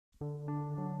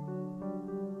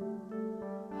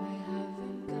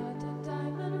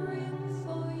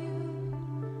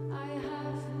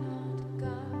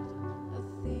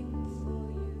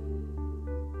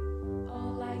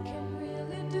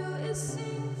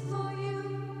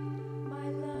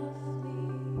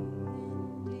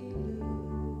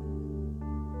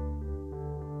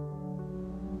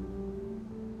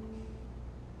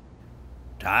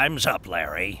Time's up,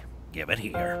 Larry. Give it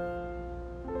here.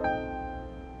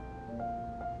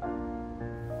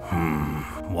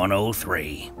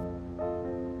 103.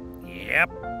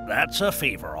 Yep, that's a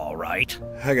fever, all right.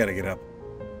 I gotta get up.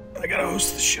 I gotta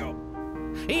host the show.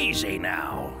 Easy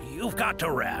now. You've got to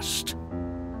rest.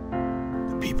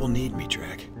 The people need me,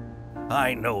 Drac.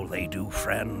 I know they do,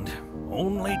 friend.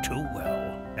 Only too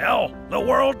well. Hell, the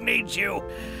world needs you.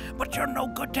 But you're no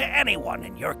good to anyone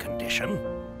in your condition.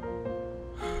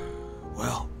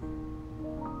 Well,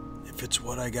 if it's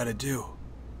what I gotta do,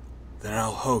 then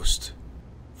I'll host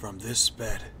from this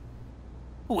bed.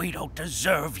 We don't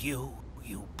deserve you,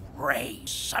 you brave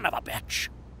son of a bitch.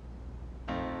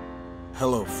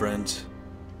 Hello, friends.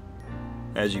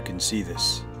 As you can see,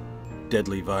 this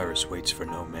deadly virus waits for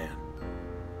no man.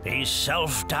 He's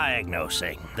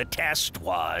self-diagnosing. The test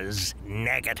was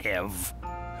negative.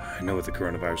 I know what the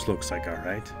coronavirus looks like, all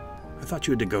right? I thought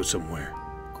you had to go somewhere.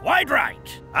 Quite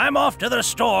right. I'm off to the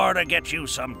store to get you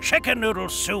some chicken noodle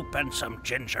soup and some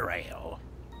ginger ale.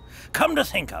 Come to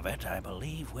think of it, I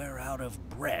believe we're out of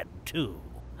bread, too.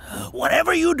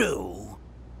 Whatever you do,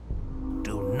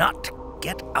 do not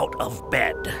get out of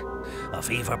bed. A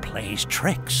fever plays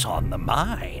tricks on the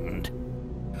mind.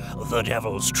 The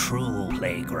devil's true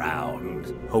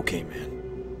playground. Okay,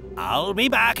 man. I'll be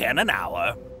back in an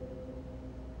hour.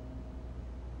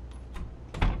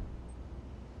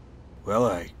 Well,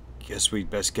 I guess we'd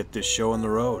best get this show on the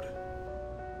road.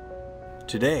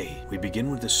 Today, we begin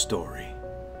with a story.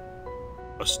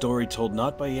 A story told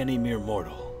not by any mere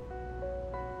mortal,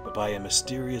 but by a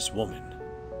mysterious woman,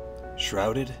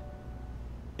 shrouded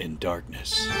in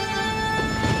darkness.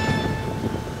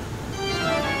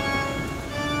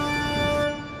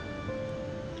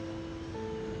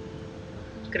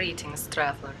 Greetings,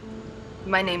 traveler.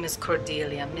 My name is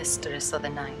Cordelia, mistress of the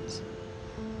night.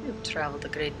 You've traveled a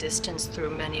great distance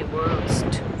through many worlds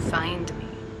to find me,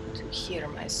 to hear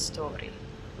my story.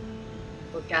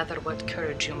 Well, gather what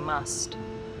courage you must,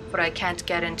 for I can't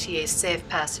guarantee a safe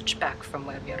passage back from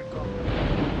where we are going.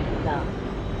 Now,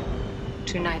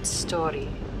 tonight's story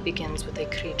begins with a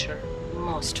creature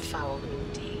most foul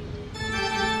indeed.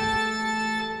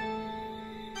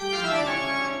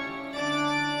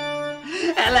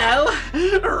 Hello!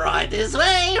 Right this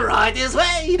way, right this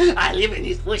way! I live in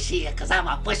this bush here because I'm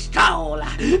a bush troll.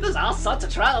 There's all sorts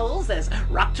of trolls. There's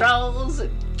rock trolls,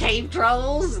 and cave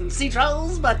trolls, and sea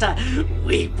trolls, but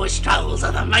we bush trolls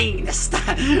are the meanest.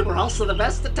 We're also the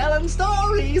best at telling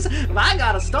stories. I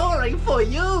got a story for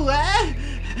you, eh?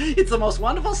 It's the most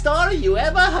wonderful story you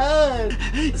ever heard.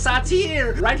 It starts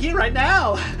here, right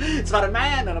now. It's about a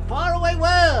man in a faraway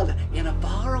world, in a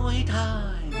faraway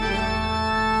time.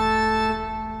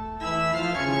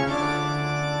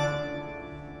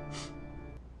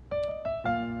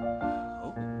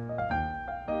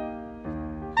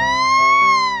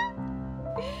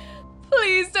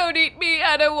 Please don't eat me,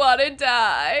 I don't want to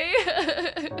die.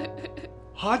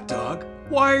 Hot dog,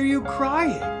 why are you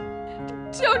crying?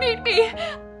 Don't eat me.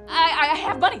 I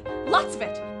have money, lots of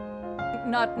it.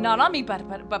 Not on me, but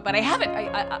I have it.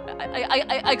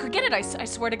 I could get it. I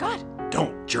swear to God.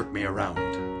 Don't jerk me around.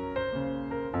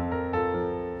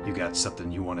 You got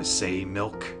something you want to say,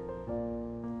 Milk?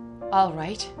 All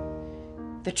right.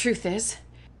 The truth is,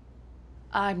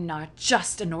 I'm not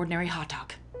just an ordinary hot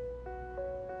dog.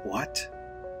 What?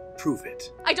 Prove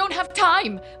it. I don't have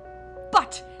time,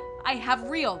 but I have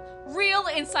real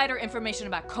insider information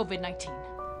about COVID-19.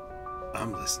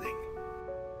 I'm listening.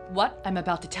 What I'm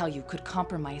about to tell you could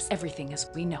compromise everything as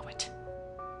we know it.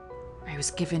 I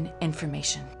was given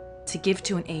information to give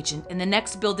to an agent in the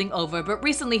next building over, but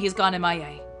recently he's gone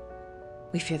MIA.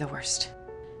 We fear the worst.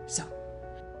 So,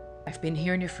 I've been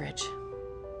here in your fridge,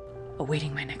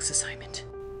 awaiting my next assignment.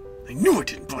 I knew I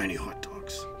didn't buy any hot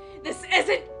dogs. This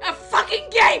isn't a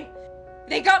fucking game!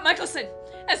 They got Michelson.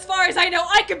 As far as I know,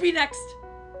 I could be next.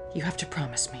 You have to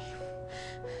promise me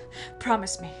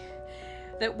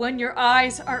that when your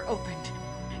eyes are opened,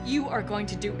 you are going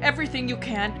to do everything you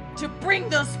can to bring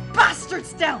those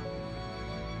bastards down.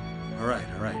 All right.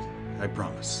 I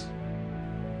promise.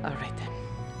 All right then.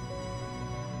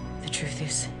 The truth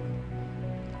is,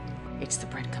 it's the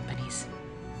bread companies.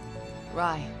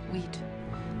 Rye, wheat,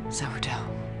 sourdough.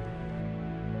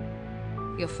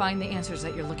 You'll find the answers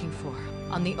that you're looking for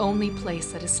on the only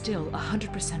place that is still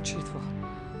 100% truthful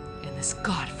in this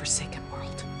God-forsaken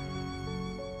world.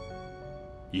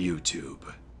 YouTube.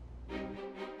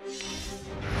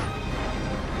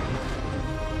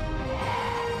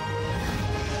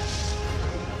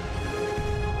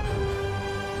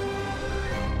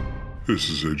 This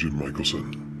is Agent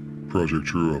Michelson, Project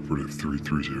True Operative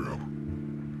 330.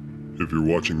 If you're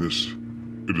watching this,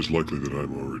 it is likely that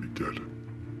I'm already dead.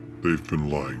 They've been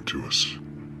lying to us.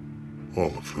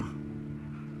 All of them.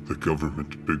 The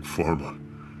government, Big Pharma,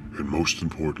 and most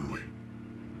importantly,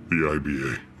 the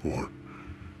IBA, or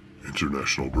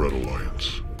International Bread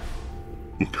Alliance.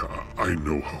 Look, I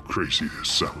know how crazy this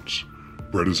sounds.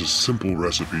 Bread is a simple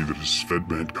recipe that has fed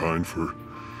mankind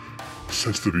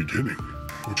since the beginning.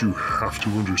 What you have to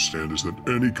understand is that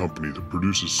any company that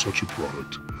produces such a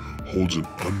product holds an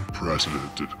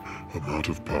unprecedented amount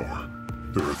of power.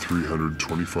 There are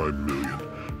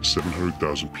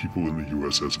 325,700,000 people in the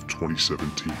US as of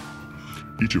 2017.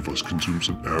 Each of us consumes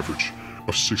an average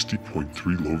of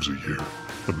 60.3 loaves a year.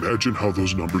 Imagine how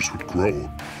those numbers would grow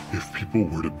if people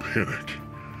were to panic.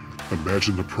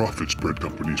 Imagine the profits bread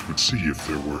companies would see if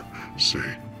there were,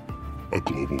 say, a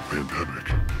global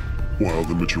pandemic. While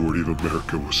the majority of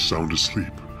America was sound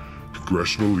asleep,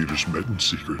 congressional leaders met in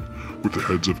secret with the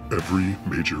heads of every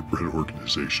major bread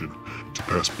organization to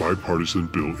pass bipartisan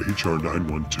Bill H.R.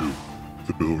 912.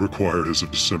 The bill required as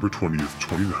of December 20th,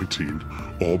 2019,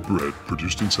 all bread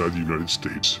produced inside the United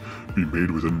States be made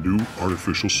with a new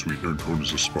artificial sweetener known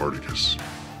as aspartagus.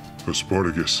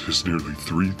 Aspartagus is nearly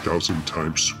 3,000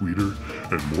 times sweeter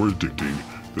and more addicting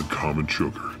than common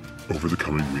sugar. Over the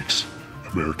coming weeks,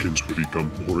 Americans would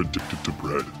become more addicted to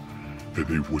bread, and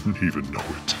they wouldn't even know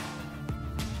it.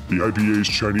 The IBA's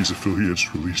Chinese affiliates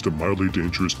released a mildly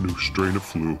dangerous new strain of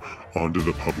flu onto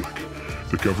the public.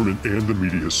 The government and the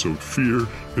media sowed fear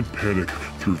and panic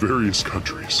through various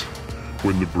countries.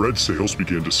 When the bread sales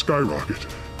began to skyrocket,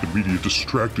 the media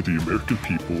distracted the American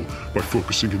people by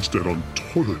focusing instead on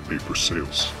toilet paper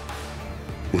sales.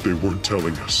 What they weren't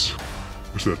telling us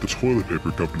was that the toilet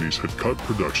paper companies had cut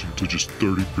production to just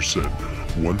 30%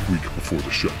 1 week before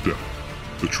the shutdown.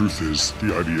 The truth is, the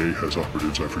IBA has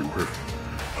operatives everywhere,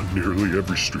 on nearly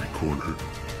every street corner.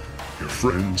 Your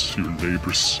friends, your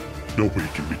neighbors, nobody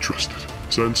can be trusted.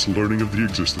 Since learning of the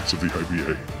existence of the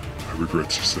IBA, I regret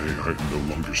to say I am no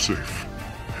longer safe.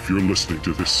 If you're listening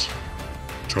to this,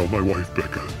 tell my wife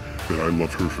Becca that I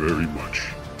love her very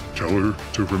much. Tell her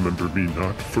to remember me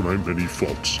not for my many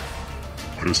faults,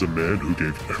 but as a man who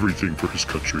gave everything for his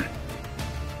country.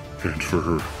 And for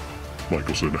her,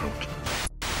 Michelson out.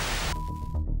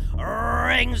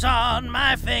 Rings on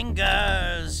my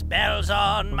fingers, bells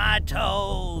on my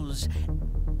toes.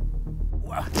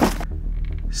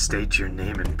 State your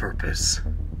name and purpose.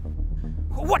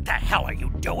 What the hell are you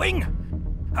doing?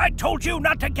 I told you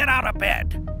not to get out of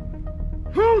bed.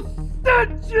 Who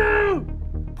sent you?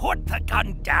 Put the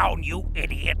gun down, you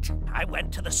idiot. I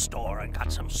went to the store and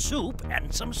got some soup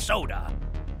and some soda.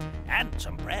 And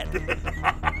some bread.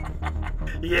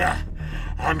 Yeah,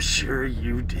 I'm sure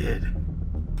you did.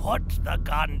 Put the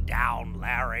gun down,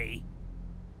 Larry.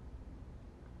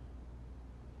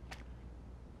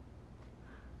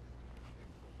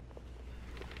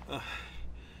 Oh,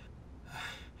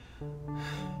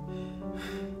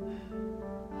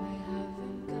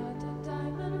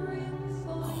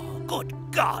 good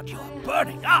God, you're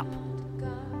burning up.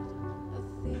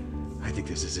 I think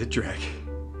this is it, Drac.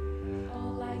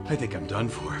 I think I'm done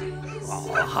for.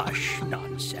 Oh, hush,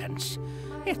 nonsense.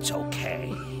 It's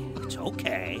okay. It's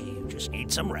okay. You just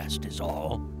need some rest is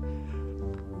all.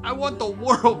 I want the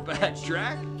world back,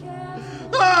 Drac.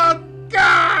 Oh,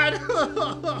 God!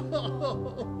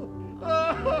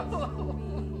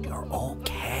 You're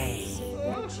okay.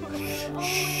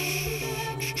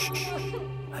 Shh.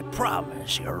 I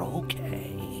promise you're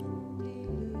okay.